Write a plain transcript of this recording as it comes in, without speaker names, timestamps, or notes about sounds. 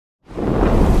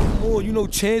more, you know,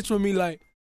 chance for me, like.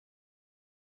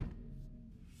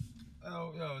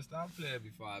 Yo, stop playing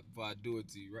before I do it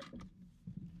to you, right?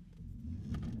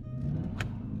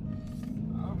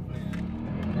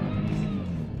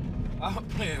 Stop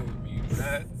playing with me,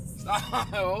 man. Stop,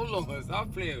 hold on,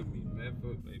 stop playing with me, man.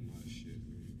 Put my shit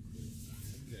real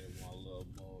quick. Get one little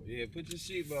more. Yeah, put your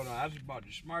seatbelt on. That's about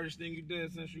the smartest thing you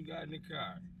did since you got in the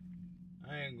car.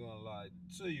 I ain't gonna lie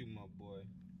to you, my boy.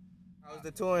 How was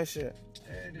the tour and shit?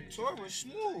 Hey, the tour was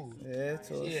smooth. Yeah,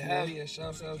 tour was smooth. Hell yeah,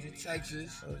 shouts out to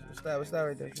Texas. What's that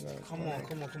right there? Come on,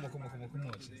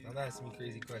 sis. Stop asking me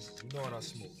crazy questions. You know what I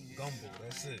smoke. Gumbo,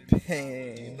 that's it.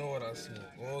 Damn. You know what I smoke.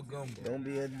 All gumbo. Don't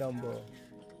be a Dumbo.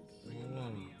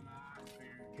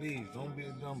 Please, don't be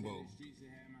a Dumbo.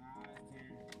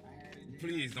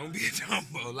 Please, don't be a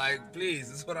Dumbo. Like, please,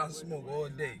 that's what I smoke all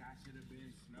day.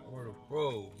 Word of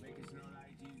bro.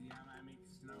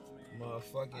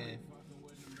 Motherfucking.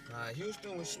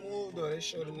 Houston was smooth though. They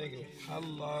showed a nigga hella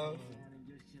love.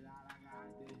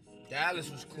 Dallas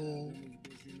was cool.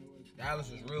 Dallas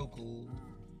was real cool.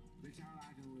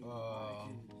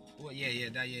 Well, yeah,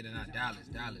 not Dallas.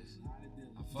 I'm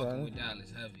fucking with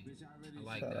Dallas heavy. I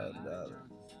like Dallas.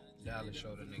 Dallas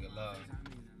showed a nigga love.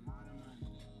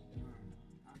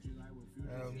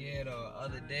 Hell yeah, the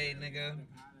other day, nigga,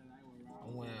 I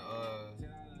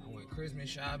went Christmas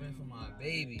shopping for my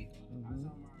baby.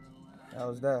 How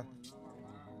was that?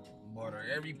 Bought her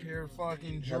every pair of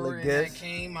fucking jewelry that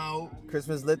came out.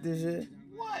 Christmas lit this year?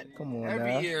 What? Come on,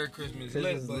 every now. year Christmas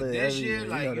lit, but this year,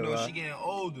 like, you know, she getting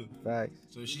older. Facts.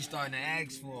 So she starting to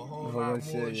ask for a whole lot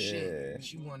more shit. Yeah.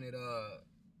 She wanted a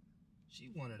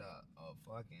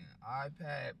fucking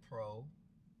iPad Pro,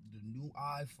 the new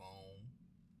iPhone,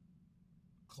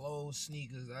 clothes,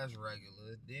 sneakers, that's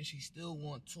regular. Then she still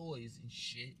want toys and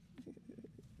shit.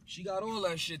 She got all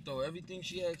that shit though. Everything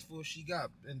she asked for, she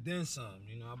got, and then some.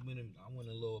 You know, I went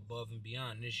a little above and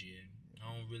beyond this year. I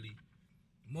don't really.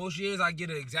 Most years I get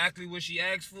her exactly what she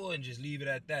asked for and just leave it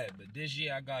at that. But this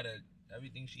year I got her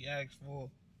everything she asked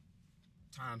for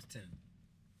times 10.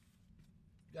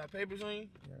 You got papers on you?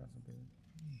 Yeah, I got some papers.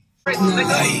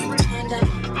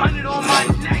 100 on my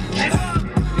neck, nigga.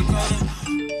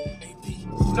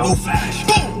 No flash,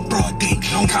 boom, broad day,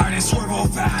 don't card and swerve all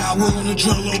fast. Got will on the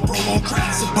drill, little bro won't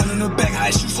crash. A bun in the back, I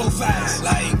shoot so fast.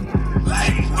 Like,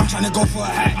 I'm tryna go for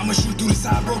a hat. I'ma shoot through the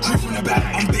side, bro, creep from the back.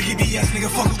 I'm big BS, nigga,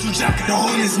 fuck with you, Jack. The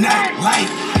hole in his neck, like,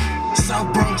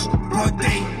 South Bronx, broad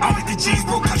day. I'm with the G's,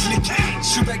 bro, catching the cage.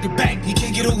 Shoot back to back, he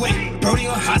can't get away. Brody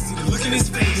on hot seat, look in his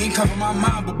face. He ain't cover my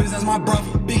mind, but biz, that's my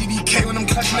brother. Big BK when I'm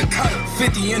clutching the cutter.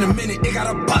 50 in a minute, it got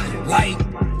a button. Like.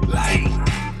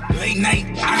 Late night,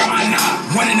 I got my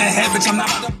knob. One in the head, bitch, I'm not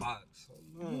about to box.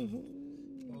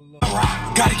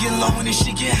 Gotta get low when this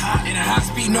shit get hot. In a high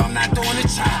speed, no, I'm not throwing a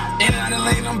chop. In and out of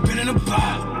lane, I'm bending the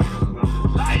block.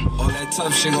 All that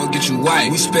tough shit gon' get you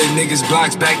white. We spit niggas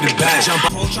blocks back to back. Jump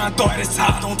up, tryna throw at his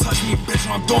top. Don't touch me, bitch,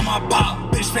 when I'm throwing my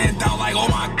bop. Bitch, fan down like, oh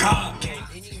my god.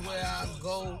 Anywhere I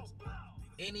go,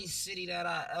 any city that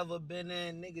I ever been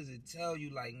in, niggas would tell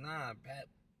you, like, nah, Pap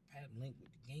linked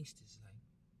with the gangsters.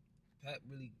 Pap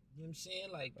really, you know what I'm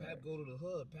saying? Like, Pap go to the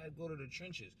hood, Pap go to the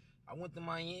trenches. I went to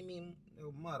Miami,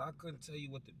 mud. I couldn't tell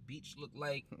you what the beach looked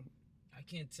like. I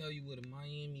can't tell you what a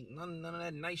Miami, none of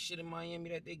that nice shit in Miami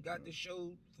that they got to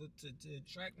show to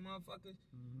attract motherfuckers.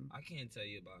 I can't tell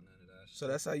you about none of that shit. So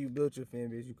that's how you built your fan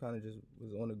base. You kind of just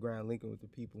was on the ground linking with the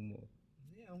people more.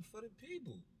 Yeah, I'm for the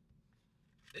people.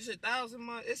 It's 1,000,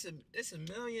 it's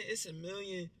a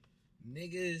million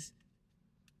niggas.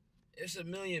 It's a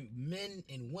million men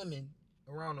and women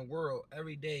around the world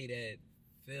every day that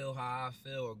feel how I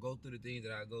feel or go through the things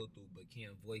that I go through but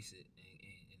can't voice it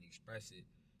and express it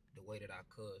the way that I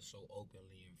could so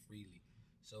openly and freely.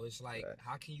 So it's like,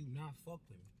 how can you not fuck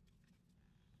with me?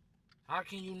 How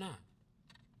can you not?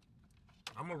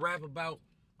 I'm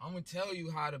gonna tell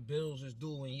you how the bills is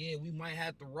doing. Yeah, we might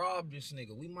have to rob this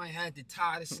nigga. We might have to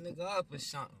tie this nigga up or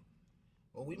something.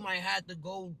 Or we might have to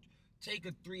go take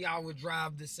a 3-hour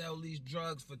drive to sell these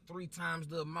drugs for 3 times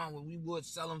the amount what we would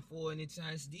sell them for. And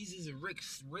these is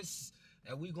risks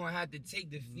that we gonna have to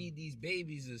take to feed these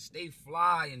babies and stay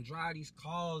fly and drive these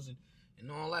cars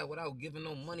and all that without giving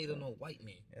no money to no white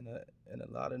man. And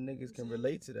a lot of niggas can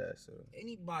relate to that. So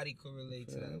anybody can relate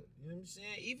to that. You know what I'm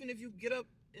saying? Even if you get up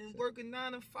and work a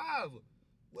 9 to 5,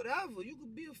 whatever, you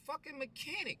could be a fucking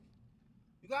mechanic.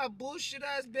 You got a bullshit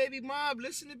ass baby mom.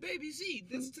 Listen to Baby Z.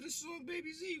 Listen to the song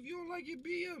Baby Z. If you don't like your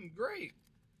BM, great.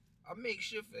 I make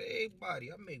shit for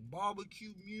everybody. I make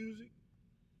barbecue music.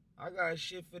 I got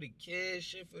shit for the kids,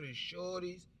 shit for the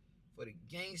shorties, for the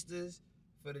gangsters,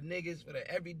 for the niggas, for the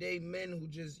everyday men who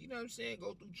just, you know what I'm saying,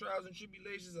 go through trials and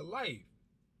tribulations of life.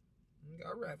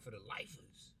 I rap for the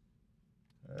lifers.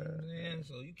 You know what I'm saying?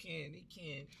 So they can't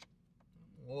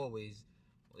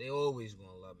they always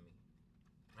gonna love me.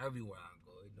 Everywhere I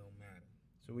go, it don't matter.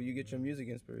 So where you get your music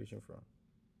inspiration from?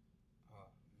 Oh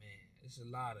man, it's a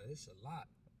lot from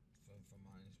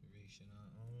my inspiration.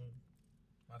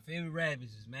 My favorite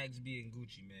rappers is Max B and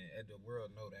Gucci, man. And the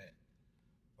world know that.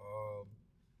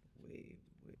 Wait.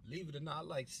 Believe it or not, I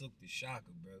like Silk the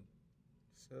Shocker, bro.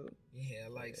 Silk? Yeah, I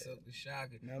like Silk the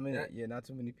Shocker. Not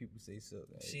too many people say Silk.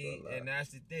 See, and that's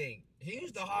the thing. He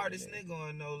was the hardest nigga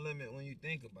on No Limit when you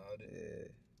think about it. Yeah.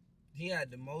 He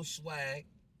had the most swag.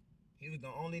 He was the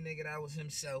only nigga that was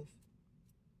himself.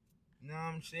 You know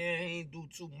what I'm saying? He ain't do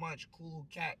too much. Cool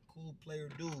cat, cool player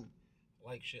dude. I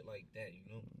like shit like that, you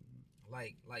know?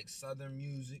 Like Southern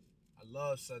music. I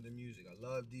love Southern music. I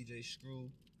love DJ Screw.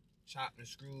 Chop and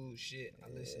Screw shit. I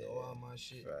listen to all my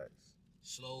shit. Facts.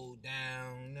 Slow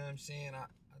down, you know what I'm saying? I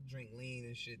drink lean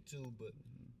and shit too, but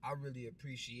I really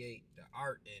appreciate the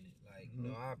art in it. Like, you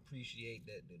know, I appreciate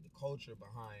that the culture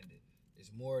behind it.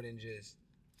 It's more than just,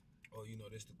 oh, you know,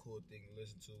 this the cool thing to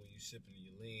listen to when you sipping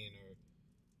your lean, or,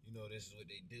 you know, this is what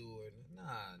they do, or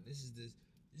nah, this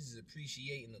is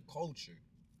appreciating the culture.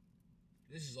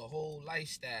 This is a whole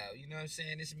lifestyle, you know what I'm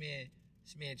saying? This man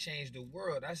changed the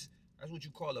world. That's what you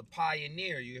call a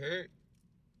pioneer, you heard?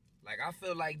 Like, I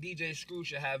feel like DJ Screw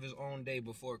should have his own day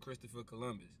before Christopher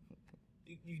Columbus.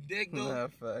 You dig, though? Nah,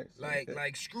 facts.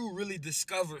 Like Screw really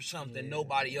discovered something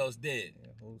nobody else did.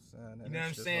 Yeah, whole sign. You know what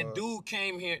I'm saying? Hard. Dude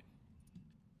came here.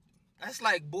 That's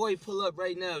like boy pull up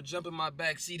right now, jump in my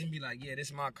back seat and be like, yeah,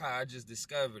 this my car. I just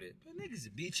discovered it. But niggas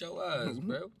will beat your ass,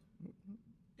 bro.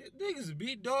 Niggas will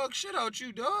beat dog shit out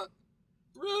you, dog.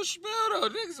 Real spill, though.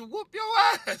 Niggas will whoop your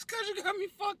ass because you got me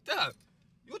fucked up.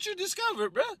 What you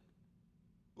discovered, bro?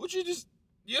 What you just,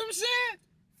 you know what I'm saying?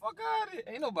 Fuck out of it.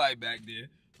 Ain't nobody back there.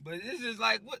 But it's just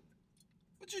like, what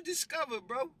you discovered,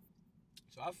 bro?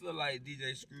 So I feel like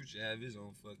DJ Screw should have his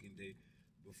own fucking day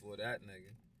before that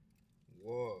nigga.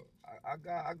 Whoa. I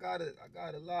got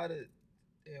a lot of,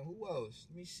 damn, who else?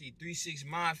 Let me see. 3-6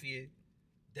 Mafia.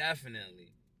 Definitely.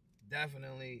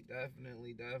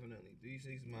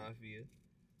 3-6 Mafia.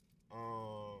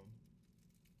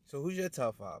 So who's your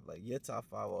top 5? Like, your top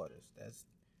 5 artists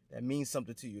that means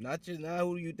something to you. Not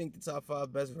who you think the top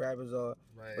 5 best rappers are,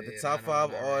 right, but the top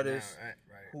 5 artists right.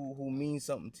 who mean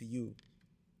something to you.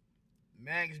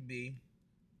 Max B,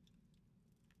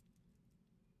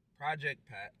 Project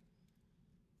Pat,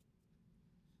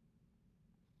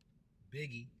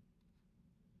 Biggie.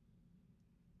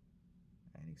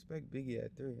 I didn't expect Biggie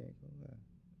at 3, ain't gonna lie.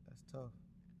 That's tough.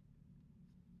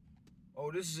 Oh,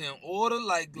 this is in order?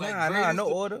 Like nah, no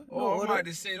order. I'm about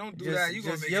to say, don't do that. You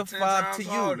gonna make your it 10 5 times to you.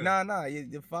 harder. Nah,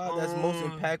 the 5 that's most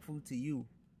impactful to you.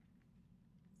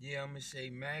 Yeah, I'm gonna say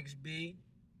Max B.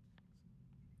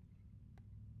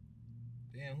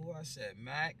 Damn, who I said?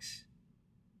 Max,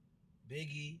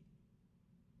 Biggie,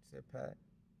 Said Pat.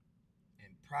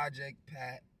 and Project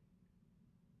Pat.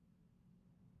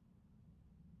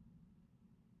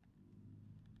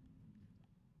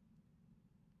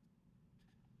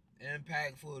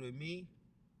 Impactful to me,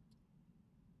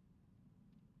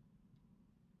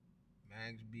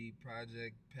 Max B,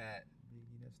 Project Pat,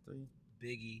 Biggie, that's 3.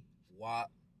 Biggie,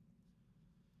 WAP,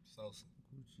 Sosa.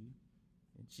 Gucci.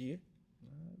 And Chia.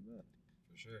 Nah,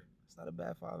 For sure. it's not a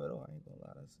bad 5 at all. I ain't gonna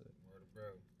lie.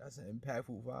 That's an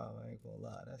impactful 5. I ain't gonna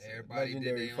lie. That's everybody a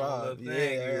legendary did their own 5. little thing.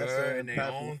 Yeah, You that's heard? an In their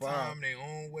impactful own 5. time, their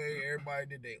own way. Everybody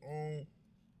did their own.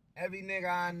 Every nigga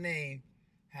I named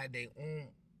had their own.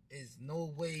 There's no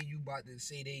way you about to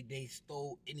say they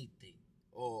stole anything.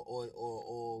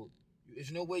 Or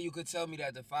there's no way you could tell me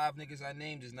that the 5 niggas I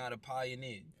named is not a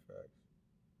pioneer. Facts.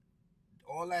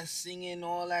 All that singing,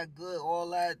 all that good, all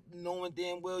that knowing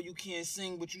damn well you can't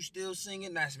sing, but you still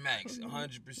singing, that's Max,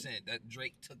 100%. That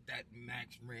Drake took that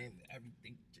Max, ran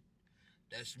everything.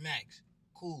 That's Max.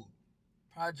 Cool.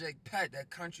 Project Pat, that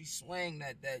country swang,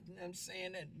 that you know what I'm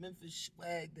saying? That Memphis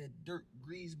swag, that dirt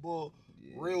greaseball,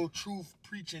 real truth,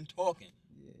 preaching, talking.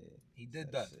 Yeah. He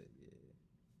did that. It, yeah.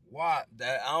 Why?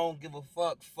 That I don't give a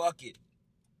fuck it.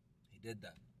 He did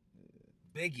that. Yeah.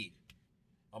 Biggie.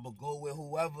 I'm going to go with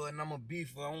whoever and I'm going to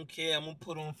beef. I don't care. I'm going to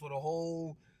put on for the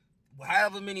whole,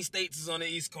 however many states is on the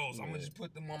East Coast. I'm going to just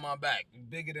put them on my back.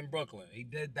 Bigger than Brooklyn. He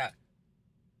did that.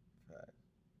 Right.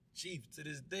 Chief, to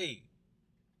this day.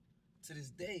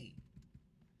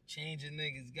 Changing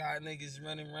niggas, got niggas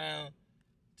running around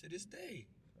to this day.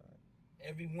 Right.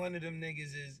 Every one of them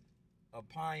niggas is a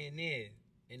pioneer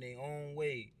in their own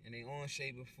way, in their own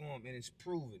shape or form, and it's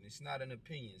proven. It's not an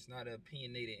opinion. It's not an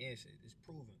opinionated answer. It's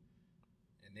proven.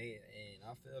 And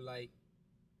I feel like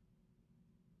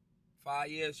 5 5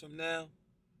 years from now,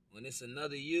 when it's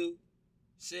another you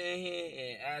sitting here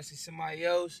and asking somebody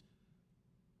else,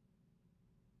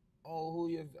 oh, who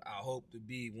you? I hope to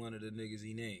be one of the niggas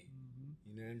he named.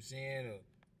 You know what I'm saying? Or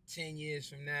 10 years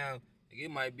from now, it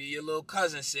might be your little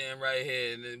cousin sitting right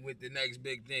here and then with the next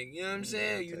big thing. You know what I'm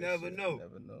saying? You never know.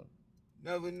 Never know.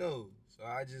 Never know. So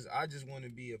I just want to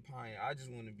be a pioneer. I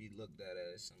just want to be looked at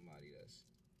as somebody that's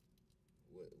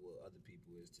what other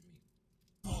people is to me.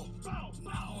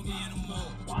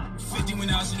 50 when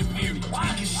I was in the mirror.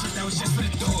 Making shit that was just for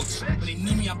the dogs. When they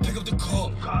need me, I pick up the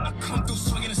call. I come through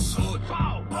swinging a sword.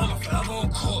 Ballin' forever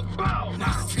on court. Now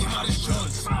I came out as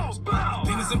drugs.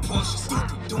 Beamers and Porsche.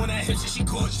 Stupid. Doing that hip shit, she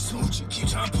gorgeous. Smoochie. Keep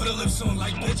trying to put her lips on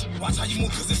like bitch. Watch how you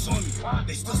move cause it's on me.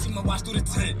 They still see my watch through the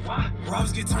tent.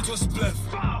 Robbers get turned to a spliff.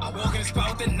 I walk in the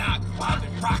spot with the knock.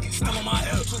 Poppin', rockin', still on my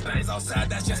hip. 2 bags outside,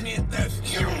 that's just me and theft.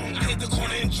 I hit the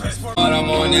corner and dress for But I'm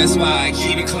on, that's why I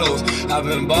keep it close. I've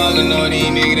been ballin' on these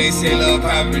niggas, they say lil'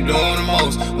 Papi doing the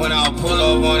most. When I pull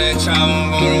up on that chop,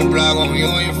 I'm gonna block on you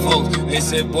and your folks. They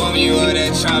said, boy, when you heard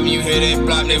that chop, you hear that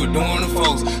block, they were doing the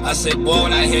folks. I said, boy,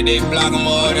 when I hit that block, I'm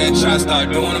all that chop,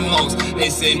 start doing the most. They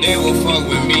said they would fuck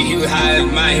with me, he was high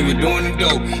as mine, he was doing the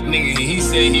dope. Nigga, he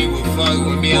said he would fuck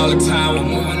with me all the time, we're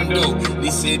moving the dope. They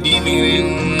said these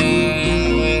niggas,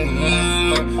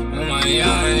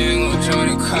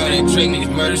 cut that Drake,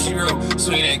 niggas murder she wrote.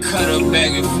 Swing that cut up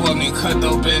back and forth, nigga cut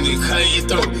those bands, nigga cut your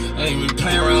throat. I ain't really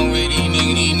playing around with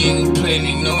these niggas playing,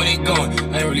 they know where they going.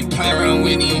 I ain't really playing around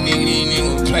with these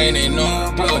niggas playing, they know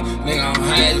I'm blowing. Nigga, I'm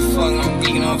high as fuck, I'm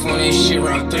geeking off on this shit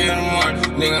around 3 in the morning.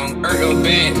 Nigga, I'm hurt up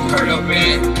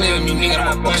bad, play with me, nigga,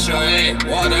 I'ma bust your ass.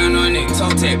 Walk down on nigga,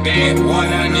 toe tap bad. Walk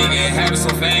down nigga, it happen so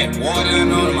fast. Walk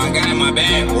down on him, I got in my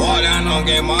bag. Walk down on him,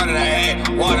 gave him all that I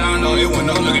had. Walk down on him, it wasn't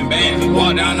no looking bad.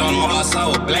 Walk down on him, all I saw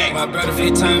was black. My brother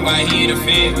 50 times why he in the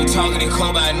fed. We talking in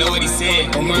cold, but I know what he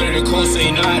said. Or murder the cold, so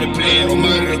you know how to play it. Or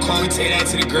murder the cold, take that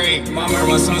to the grave. My murder,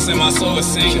 my son said my soul was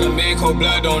sink. Kill a man, cold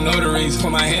blood, don't know the reason. For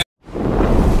my head.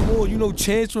 Boy, you know,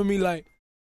 chance for me, like,